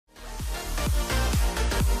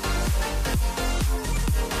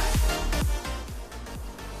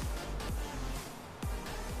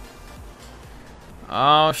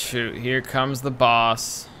Oh shoot, here comes the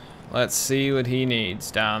boss. Let's see what he needs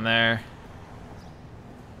down there.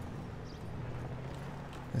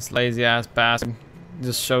 This lazy ass bastard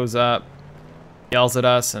just shows up, yells at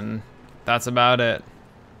us, and that's about it.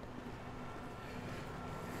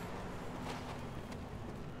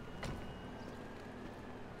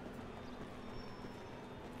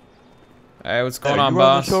 Hey, what's going on, you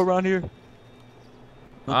boss? You run the show around here?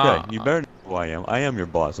 Okay, you better know who I am. I am your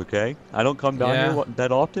boss, okay? I don't come down here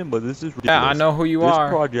that often, but this is ridiculous. Yeah, I know who you are.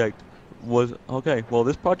 This project was, okay, well,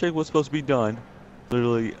 this project was supposed to be done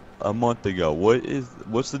literally a month ago.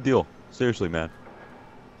 What's the deal? Seriously, man.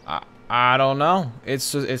 I don't know.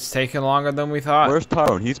 It's taking longer than we thought. Where's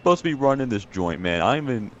Tyrone? He's supposed to be running this joint, man. I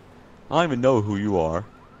don't even know who you are.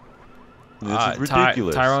 This is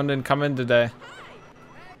ridiculous. Tyrone didn't come in today.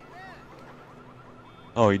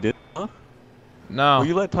 Oh, he did? Huh? No. Well,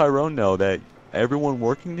 you let Tyrone know that everyone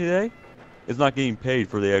working today is not getting paid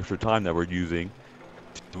for the extra time that we're using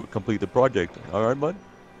to complete the project. All right, bud?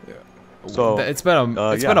 Yeah. So it's been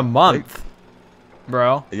a month,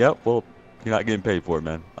 bro. Yep. Well, you're not getting paid for it,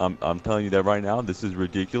 man. I'm telling you that right now. This is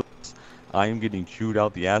ridiculous. I am getting chewed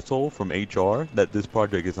out the asshole from HR that this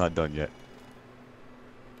project is not done yet.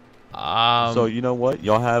 So you know what?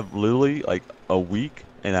 Y'all have literally like a week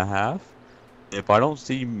and a half. If I don't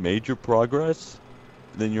see major progress,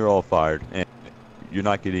 then you're all fired, and you're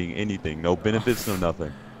not getting anything. No benefits, no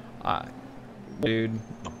nothing. Dude,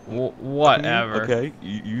 whatever. Okay,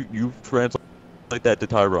 you translate that to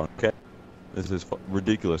Tyrone. Okay, this is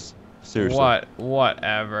ridiculous. Seriously.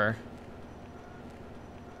 Whatever.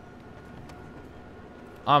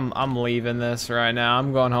 I'm leaving this right now.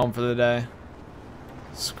 I'm going home for the day.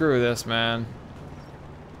 Screw this, man.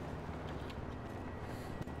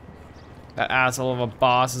 That asshole of a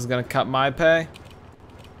boss is gonna cut my pay.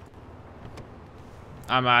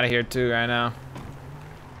 I'm out of here too right now.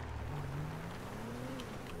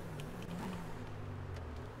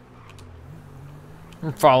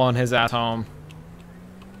 I'm following his ass home.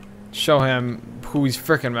 Show him who he's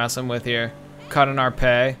freaking messing with here. Cutting our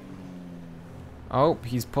pay. Oh,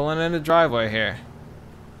 he's pulling in the driveway here.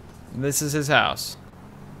 This is his house.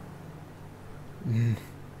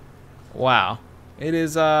 Wow. It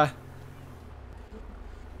is,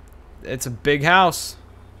 it's a big house.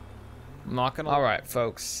 I'm not gonna. Alright,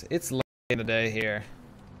 folks. It's late in the day here.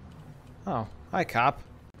 Oh, hi, cop.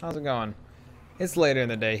 How's it going? It's later in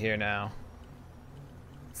the day here now.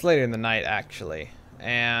 It's later in the night, actually.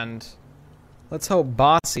 And let's hope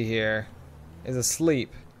Bossy here is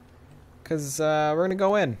asleep. Because we're going to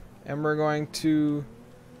go in. And we're going to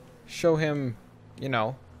show him, you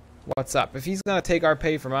know, what's up. If he's going to take our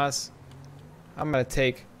pay from us, I'm going to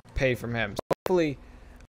take pay from him. So hopefully,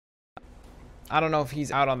 I don't know if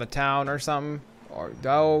he's out on the town or something. Or,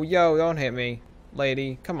 oh, yo, don't hit me,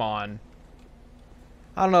 lady. Come on.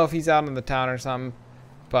 I don't know if he's out on the town or something.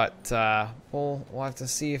 But we'll have to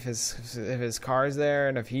see if his car's there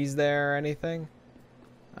and if he's there or anything.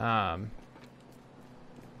 Yeah,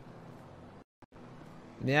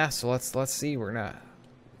 so let's see. We're gonna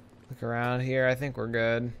look around here. I think we're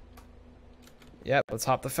good. Yep, let's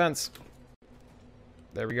hop the fence.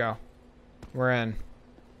 There we go. We're in.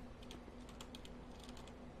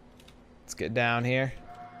 Let's get down here.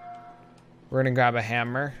 We're gonna grab a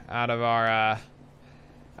hammer out of our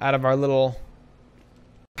little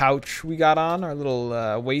pouch we got on, our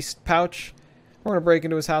little waist pouch. We're gonna break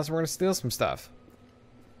into his house and we're gonna steal some stuff.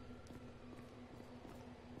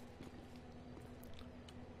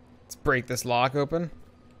 Let's break this lock open.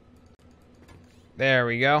 There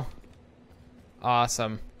we go.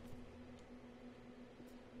 Awesome.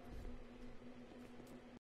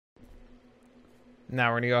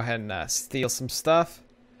 Now we're gonna go ahead and steal some stuff.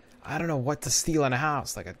 I don't know what to steal in a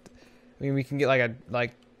house. I mean, we can get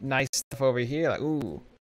like nice stuff over here. Like, ooh.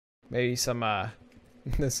 Maybe some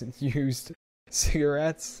this used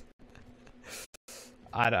cigarettes.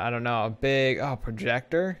 I don't know. A big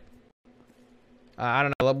projector. I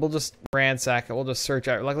don't know. We'll just ransack it. We'll just search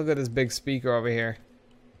out. Like, look at this big speaker over here.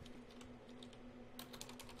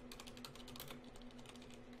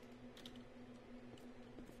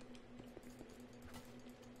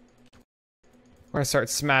 We're gonna start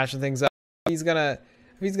smashing things up. If he's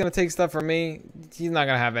gonna take stuff from me, he's not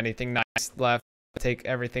gonna have anything nice left. Take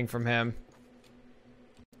everything from him.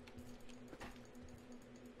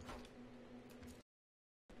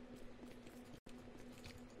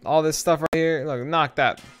 All this stuff right here. Look, knock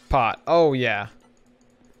that pot. Oh yeah.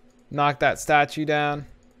 Knock that statue down.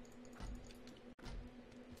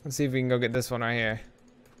 Let's see if we can go get this one right here.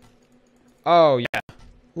 Oh yeah.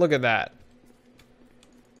 Look at that.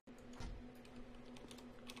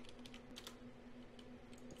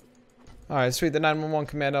 Alright, sweet. The 911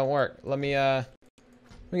 command don't work. Let me get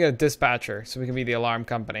a dispatcher so we can be the alarm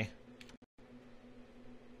company.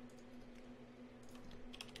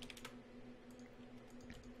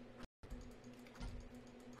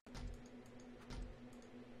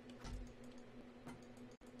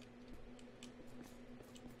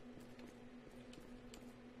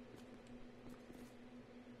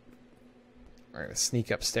 We're gonna sneak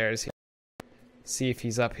upstairs here. See if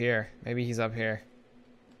he's up here. Maybe he's up here.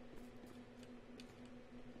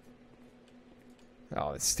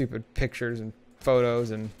 Oh, it's stupid pictures and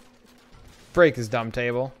photos and break his dumb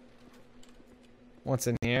table. What's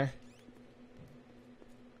in here?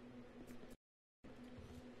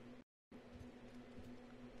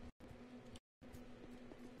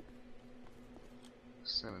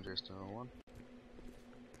 San Andreas 101.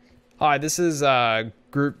 Hi, this is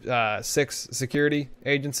Group 6 Security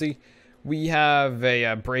Agency. We have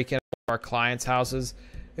a break-in of our clients' houses.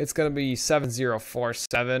 It's going to be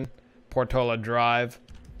 7047 Portola Drive.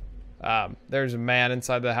 There's a man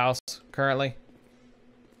inside the house currently.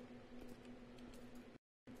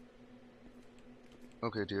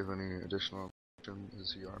 Okay, do you have any additional information?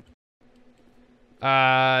 Is he armed?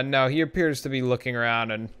 No, he appears to be looking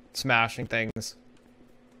around and smashing things.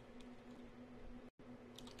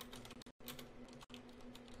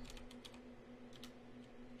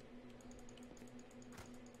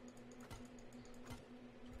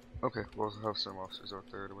 Okay, we'll have some officers out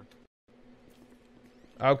there anyway.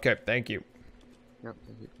 Okay, thank you. Yep,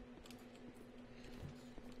 thank you.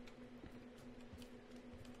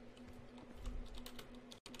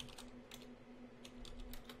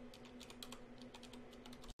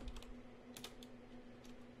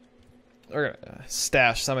 We're gonna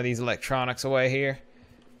stash some of these electronics away here.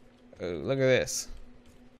 Look at this.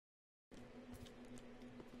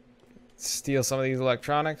 Steal some of these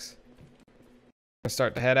electronics.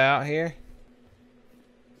 Start to head out here.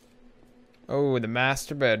 Oh, the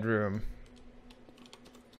master bedroom.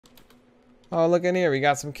 Oh, look in here. We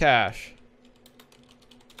got some cash.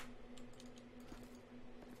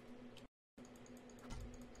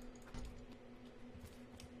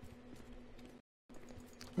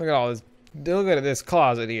 Look at all this. Look at this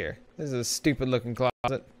closet here. This is a stupid looking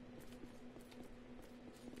closet.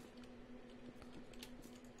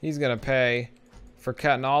 He's gonna pay for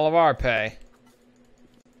cutting all of our pay.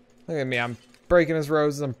 Look at me, I'm breaking his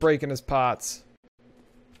roses, I'm breaking his pots.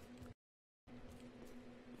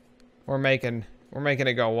 We're making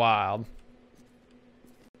it go wild.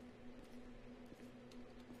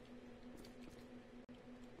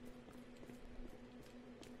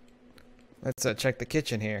 Let's check the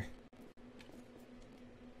kitchen here.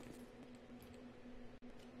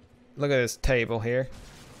 Look at this table here.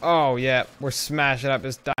 Oh yeah, we're smashing up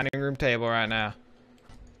this dining room table right now.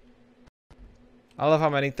 I love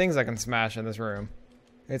how many things I can smash in this room.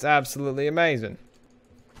 It's absolutely amazing.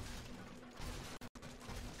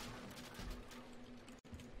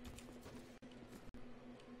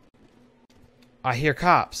 I hear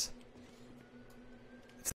cops.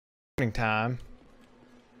 It's morning time.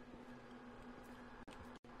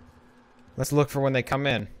 Let's look for when they come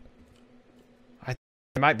in. I think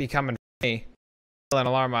they might be coming for me. An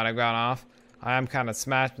alarm might have gone off. I am kind of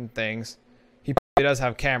smashing things. He probably does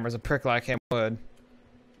have cameras. A prick like him would.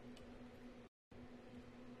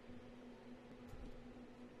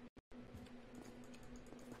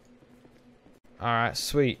 Alright,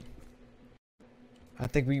 sweet. I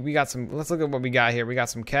think we got some. Let's look at what we got here. We got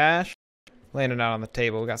some cash. Laying it out on the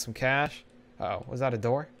table. We got some cash. Uh-oh, was that a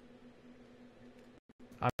door?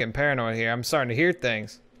 I'm getting paranoid here. I'm starting to hear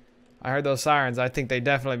things. I heard those sirens. I think they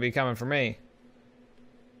definitely be coming for me.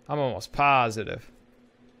 I'm almost positive.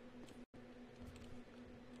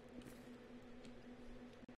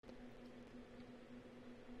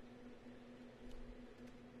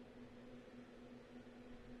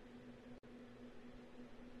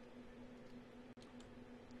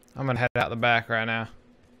 I'm gonna head out the back right now.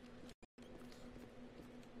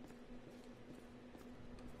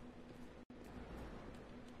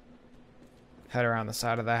 Head around the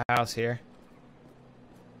side of the house here.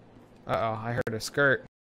 Uh-oh, I heard a skirt.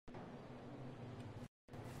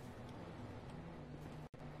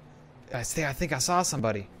 I think I saw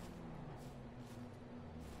somebody.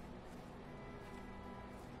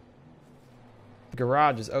 The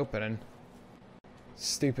garage is opening.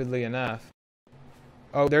 Stupidly enough.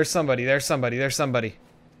 Oh, there's somebody, there's somebody, there's somebody.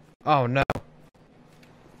 Oh no.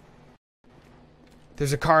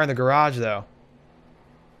 There's a car in the garage though.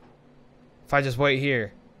 If I just wait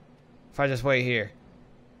here. If I just wait here.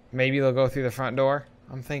 Maybe they'll go through the front door,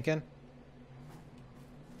 I'm thinking.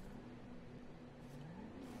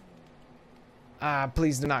 Ah,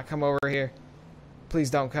 please do not come over here. Please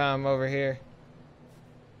don't come over here.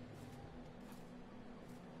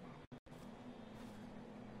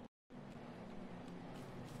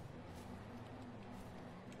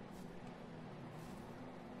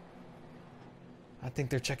 I think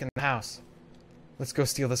they're checking the house. Let's go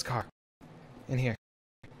steal this car. In here.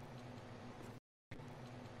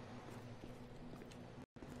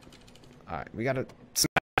 Alright, we gotta smash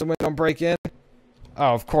the window and break in.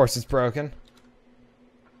 Oh, of course it's broken.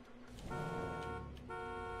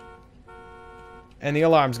 And the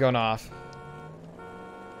alarm's going off.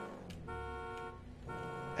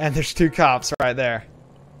 And there's 2 cops right there.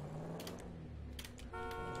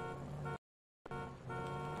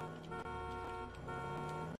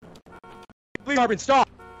 Please, Marvin, stop!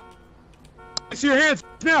 Let me see your hands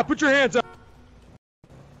now. Put your hands up.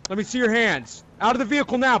 Let me see your hands. Out of the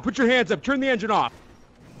vehicle now. Put your hands up. Turn the engine off.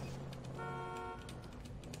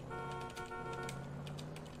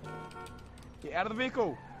 Get out of the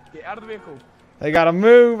vehicle. Get out of the vehicle. They gotta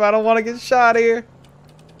move. I don't want to get shot here.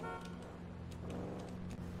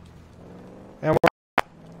 And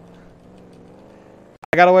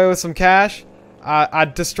I got away with some cash. I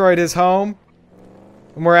destroyed his home.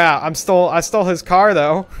 And we're out. I stole his car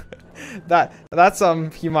though. That's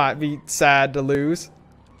something he might be sad to lose.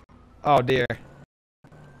 Oh dear.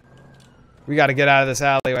 We gotta get out of this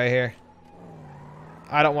alleyway here.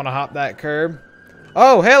 I don't want to hop that curb.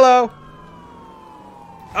 Oh, hello.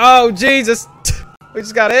 Oh Jesus. We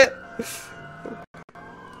just got hit.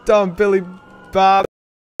 Dumb Billy Bob.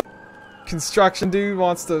 Construction dude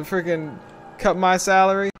wants to freaking cut my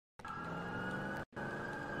salary.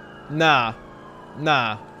 Nah.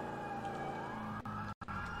 Nah.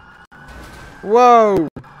 Whoa!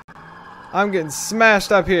 I'm getting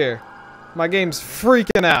smashed up here. My game's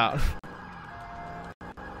freaking out.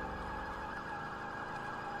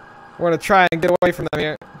 We're gonna try and get away from them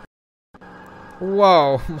here.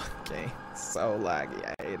 Whoa! My game's so laggy.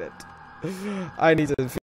 I hate it. I need to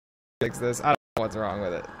fix this. I don't know what's wrong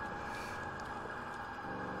with it.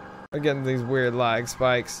 I'm getting these weird lag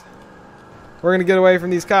spikes. We're gonna get away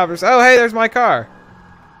from these coppers. Oh, hey, there's my car.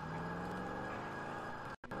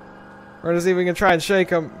 We're gonna see if we can try and shake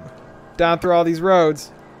them down through all these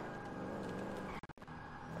roads.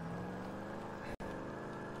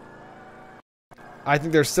 I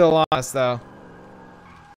think they're still on us, though.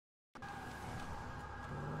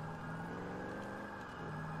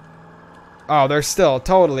 Oh, they're still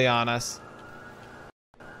totally on us.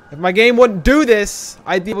 If my game wouldn't do this,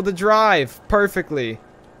 I'd be able to drive perfectly.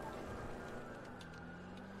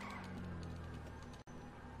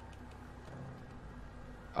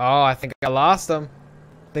 Oh, I think I lost them.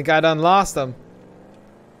 I think I done lost them.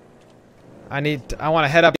 I want to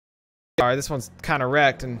head up. This one's kind of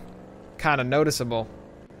wrecked and kind of noticeable.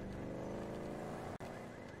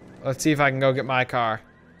 Let's see if I can go get my car.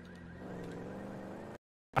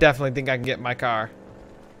 I definitely think I can get my car.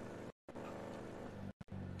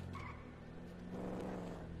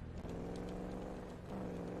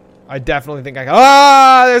 I definitely think I can.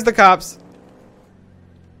 Ah, there's the cops.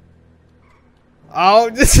 Oh,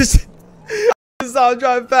 this is. I saw him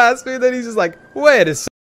drive past me, and then he's just like, wait a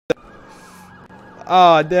second.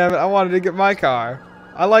 Oh, damn it. I wanted to get my car.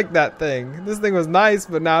 I like that thing. This thing was nice,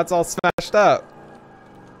 but now it's all smashed up.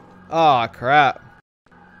 Oh, crap.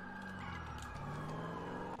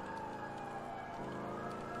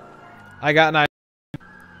 I got an idea.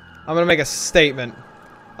 I'm going to make a statement.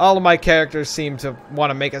 All of my characters seem to want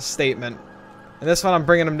to make a statement. And this one, I'm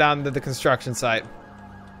bringing them down to the construction site.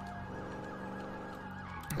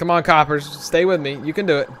 Come on, coppers, stay with me. You can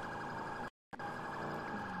do it.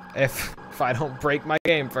 If I don't break my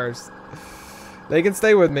game first, they can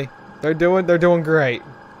stay with me. They're doing great.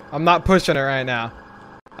 I'm not pushing it right now.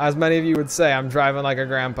 As many of you would say, I'm driving like a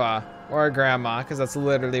grandpa or a grandma, because that's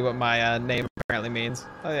literally what my name apparently means.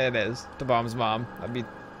 It is to Bomb's mom.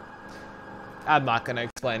 I'm not gonna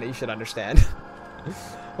explain it. You should understand.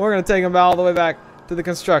 We're gonna take him all the way back to the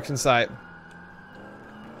construction site.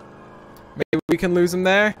 Maybe we can lose him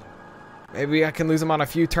there. Maybe I can lose him on a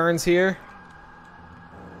few turns here.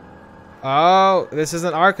 Oh, this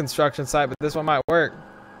isn't our construction site, but this one might work.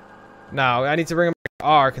 No, I need to bring him back to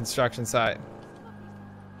our construction site.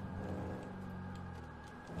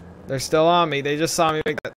 They're still on me. They just saw me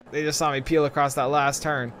make that. They just saw me peel across that last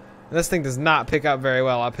turn. And this thing does not pick up very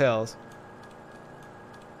well up hills.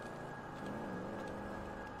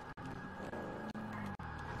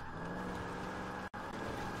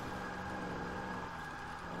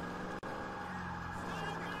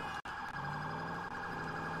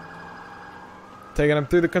 Taking them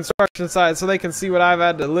through the construction site so they can see what I've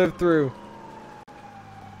had to live through.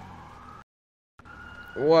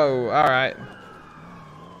 Whoa, alright.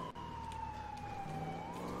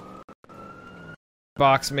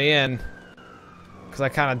 Box me in. Because I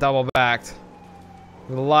kind of double backed.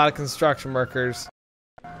 With a lot of construction workers.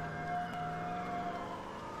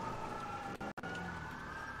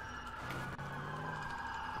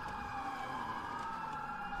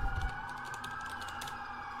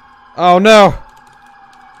 Oh no!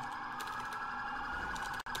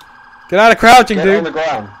 Get out of crouching, dude! Get on the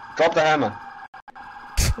ground. Drop the hammer.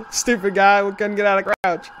 Stupid guy, we couldn't get out of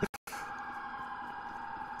crouch.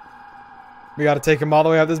 We gotta take him all the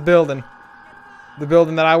way up this building. The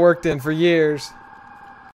building that I worked in for years.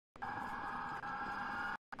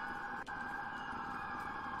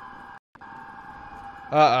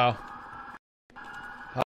 Uh-oh.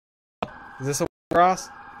 Is this a cross?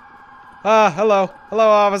 Ah, hello. Hello,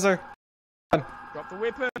 officer. Drop the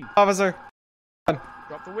weapon. Officer.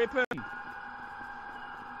 Drop the weapon.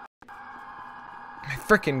 My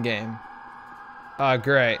frickin' game. Oh,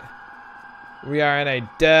 great. We are in a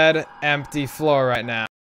dead, empty floor right now.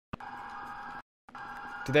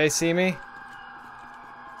 Do they see me?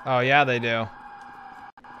 Oh, yeah, they do.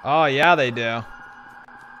 Oh, yeah, they do.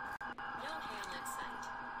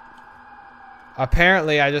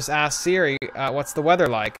 Apparently, I just asked Siri, what's the weather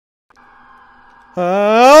like?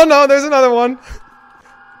 Oh, no, there's another one.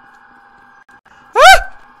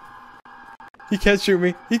 Ah! He can't shoot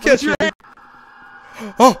me. He can't shoot me.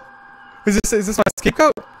 Oh, is this my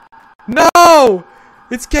scapegoat? No!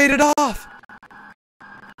 It's gated off.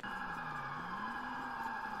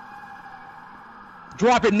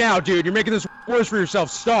 Drop it now, dude. You're making this worse for yourself.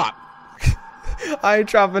 Stop. I ain't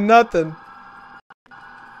dropping nothing.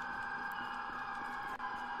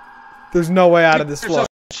 There's no way out of this floor.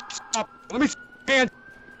 Stop. Let me see your hands.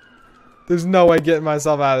 There's no way getting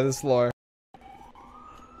myself out of this floor.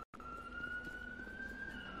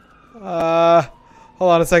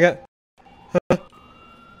 Hold on a second.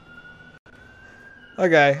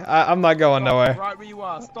 Okay, I'm not going nowhere. Stop right where you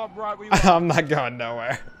are. Stop right where you are. I'm not going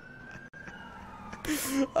nowhere.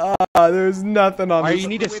 There's nothing on Alright, this. you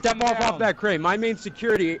need to step off that crane. My main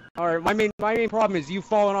security, or my main problem is you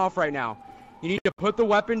falling off right now. You need to put the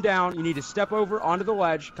weapon down. You need to step over onto the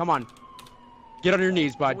ledge. Come on. Get on your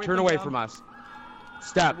knees, bud. Turn away from us.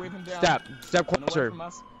 Step closer.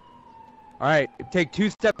 Alright, take 2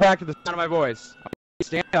 steps back to the sound of my voice.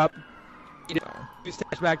 Stand up. 2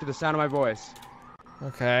 steps back to the sound of my voice.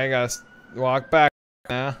 Okay, I gotta walk back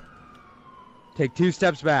now. Take 2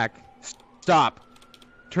 steps back. Stop.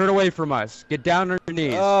 Turn away from us. Get down on your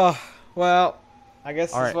knees. Oh, well, I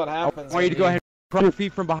guess this is what happens. I want you to go ahead and put your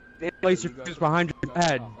feet from behind, and place your fingers behind your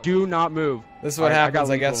head. Do not move. This is what happens,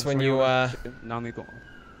 I guess, when you non-lethal.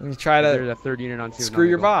 when you try There's to a third unit on screw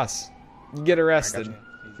your boss. You get arrested.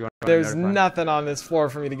 You. There's nothing on this floor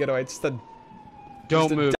for me to get away. It's just a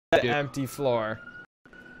Don't move. dead, empty floor.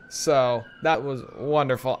 So that was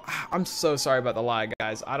wonderful. I'm so sorry about the lie,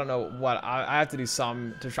 guys. I don't know what I have to do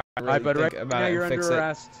something to try to really Alright, but think right about now it you're and fix under it.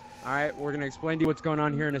 arrest. Alright, we're gonna explain to you what's going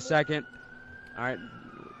on here in a second. Alright.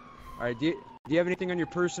 Alright, do you have anything on your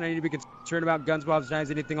person I need to be concerned about? Guns, bombs,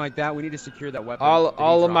 knives, anything like that? We need to secure that weapon.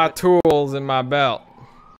 All of my tools in my belt.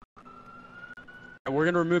 We're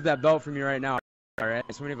gonna remove that belt from you right now. Alright,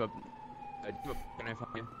 so we have a knife on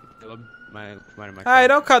you. Caleb, my Hey,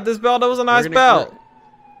 don't cut this belt. That was a nice belt.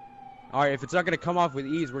 Alright, if it's not gonna come off with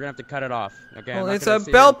ease, we're gonna have to cut it off. Okay. Well, it's a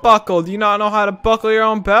belt buckle. Do you not know how to buckle your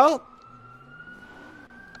own belt?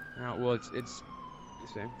 Well, it's.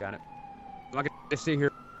 Got it. I'm not gonna sit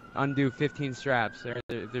here, undo 15 straps.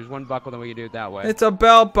 If there's one buckle, then we can do it that way. It's a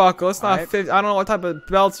belt buckle. It's not 50. I don't know what type of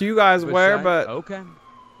belts you guys wear, but okay.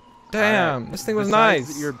 damn, this thing was Besides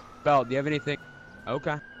nice. your belt, do you have anything?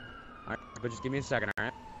 Okay. Alright, but just give me a second,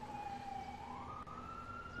 alright?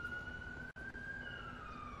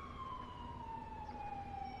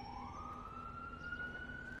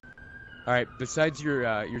 Alright, besides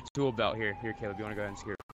your tool belt here, Caleb, you wanna go ahead and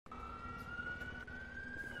secure?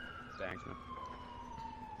 Thanks, man.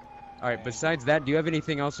 Alright, besides that, do you have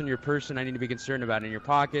anything else in your person I need to be concerned about? In your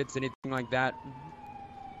pockets, anything like that?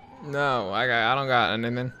 No, I don't got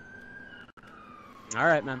anything.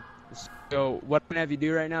 Alright, man. So, what I'm gonna have you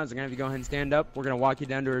do right now is I'm gonna have you go ahead and stand up. We're gonna walk you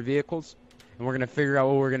down to our vehicles, and we're gonna figure out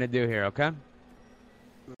what we're gonna do here, okay?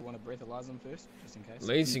 We want to breathalyze them first, just in case.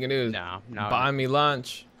 Least you can do is No. buy me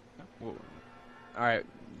lunch. Alright,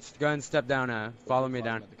 just go ahead and step down, follow me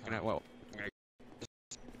down. I want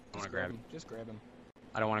to grab him. Just grab him.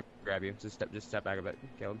 I don't want to grab you. Just step back a bit,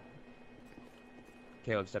 Caleb.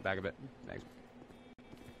 Caleb, step back a bit. Thanks.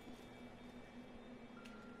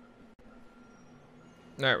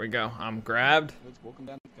 There we go. I'm grabbed. Let's walk him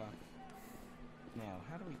down the car. Now,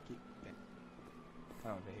 how do we get that?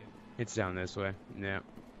 over here. It's down this way. Yeah.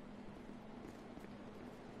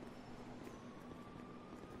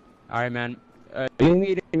 All right, man. Do you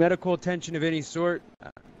need any medical attention of any sort?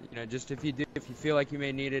 You know, just if you feel like you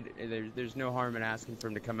may need it, there's no harm in asking for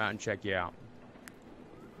him to come out and check you out.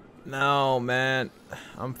 No, man.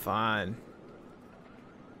 I'm fine.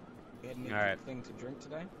 You had All right. anything to drink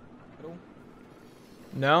today at all?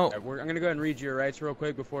 No. I'm going to go ahead and read you your rights real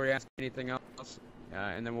quick before you ask anything else,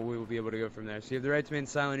 and then we will be able to go from there. So you have the right to remain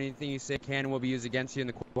silent. Anything you say can and will be used against you in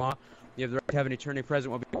the court of law. You have the right to have an attorney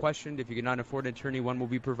present will be questioned. If you cannot afford an attorney, one will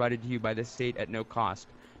be provided to you by the state at no cost.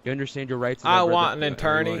 Do you understand your rights? I want an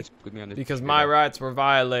attorney because my rights were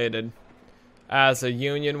violated. As a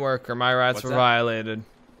union worker, my rights were violated.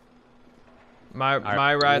 My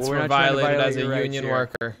rights were violated as a union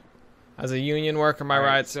worker. As a union worker, my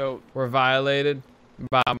rights were violated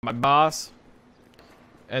by my boss.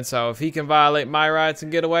 And so if he can violate my rights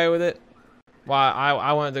and get away with it, why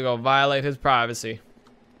I wanted to go violate his privacy.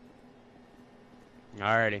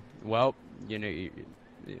 Alrighty. Well, you know,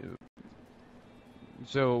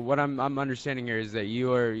 so what I'm understanding here is that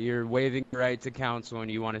you're waiving your right to counsel and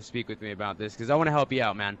you want to speak with me about this because I want to help you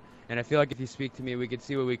out, man. And I feel like if you speak to me, we could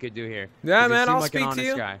see what we could do here. Yeah, man, I'll speak to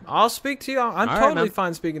you. I'll speak to you. I'm totally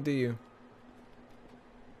fine speaking to you.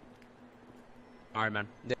 All right, man.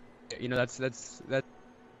 You know, that's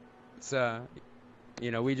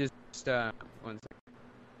you know, we just one second.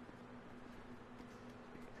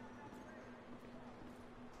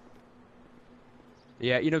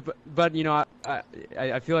 Yeah, you know, but you know,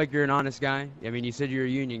 I feel like you're an honest guy. I mean, you said you're a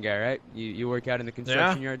union guy, right? You work out in the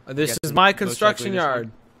construction yard. This is my construction yard.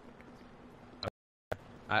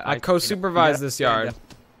 I co-supervise this yard.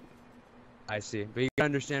 I see, but you gotta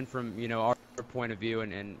understand from our point of view,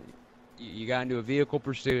 and you got into a vehicle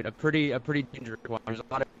pursuit, a pretty dangerous one. There's a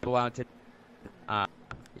lot of people out to,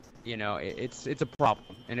 you know, it's a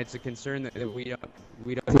problem, and it's a concern that we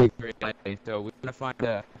don't take very lightly. So we want to find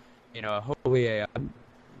a, you know, hopefully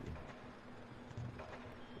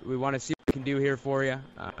we want to see what we can do here for you.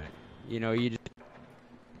 You know,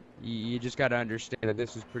 you just got to understand that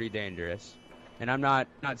this is pretty dangerous. And I'm not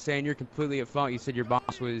saying you're completely at fault. You said your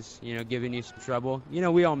boss was, you know, giving you some trouble. You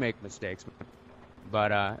know, we all make mistakes.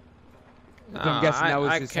 But I'm guessing that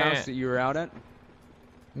was his house that you were out at?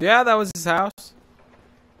 Yeah, that was his house.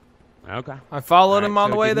 Okay. I followed him on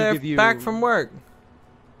the way there back from work.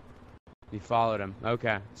 You followed him.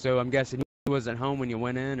 Okay. So I'm guessing he wasn't home when you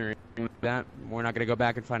went in or anything like that? We're not going to go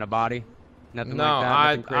back and find a body? Nothing like that?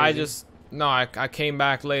 Nothing crazy? I came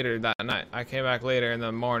back later that night. I came back later in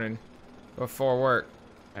the morning before work.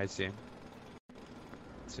 I see.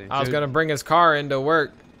 I was going to bring his car into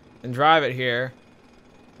work and drive it here.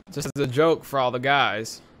 Just as a joke for all the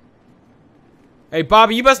guys. Hey,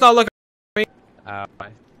 Bobby, you best not look at me.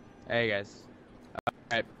 Hey, guys.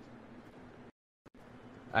 Alright.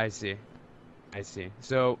 I see.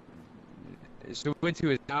 So we went to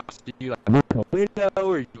his house. Did you like break a window,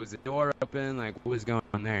 or was the door open? Like, what was going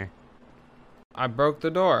on there? I broke the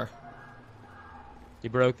door. You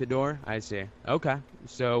broke the door? I see. Okay.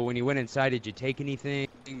 So when you went inside, did you take anything?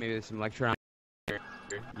 Maybe some electronics,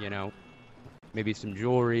 you know, maybe some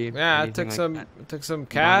jewelry. Yeah, I took some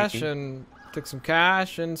cash and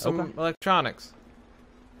some electronics.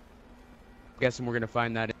 Guessing we're gonna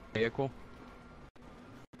find that in the vehicle.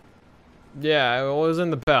 Yeah, it was in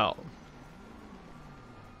the belt.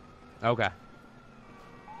 Okay.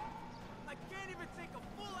 I can't even take a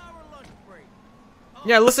full hour lunch break.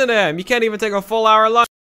 Yeah, listen to him. You can't even take a full hour lunch.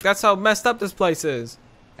 That's how messed up this place is.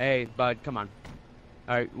 Hey, bud, come on.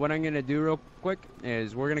 All right, what I'm gonna do real quick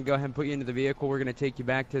is we're gonna go ahead and put you into the vehicle. We're gonna take you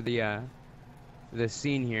back to the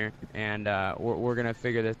scene here, and we're gonna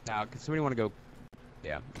figure this out. Cause somebody wanna go?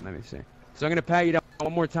 Yeah, let me see. So I'm gonna pat you down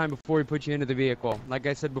one more time before we put you into the vehicle. Like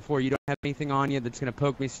I said before, you don't have anything on you that's gonna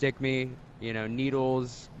poke me, stick me, you know,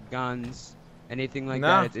 needles, guns, anything like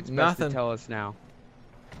that. It's best to tell us now.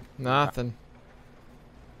 Nothing.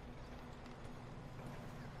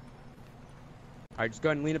 All right, just go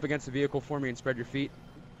ahead and lean up against the vehicle for me and spread your feet.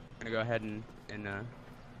 I'm gonna go ahead and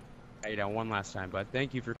pat you down one last time, bud.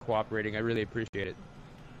 Thank you for cooperating. I really appreciate it.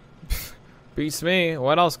 Beats me.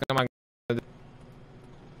 What else am I gonna do?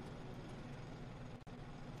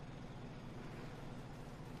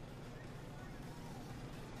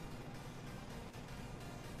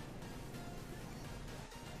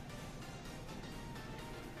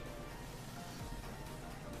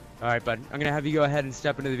 All right, bud. I'm gonna have you go ahead and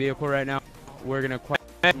step into the vehicle right now. We're gonna acquire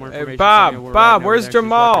more information. Hey, Bob, where's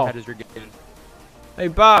Jamal? Hey,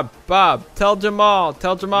 Bob, tell Jamal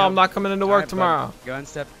I'm not coming into work tomorrow. Go ahead and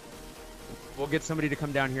step. We'll get somebody to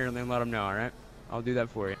come down here and then let him know. All right? I'll do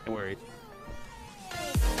that for you. Don't worry.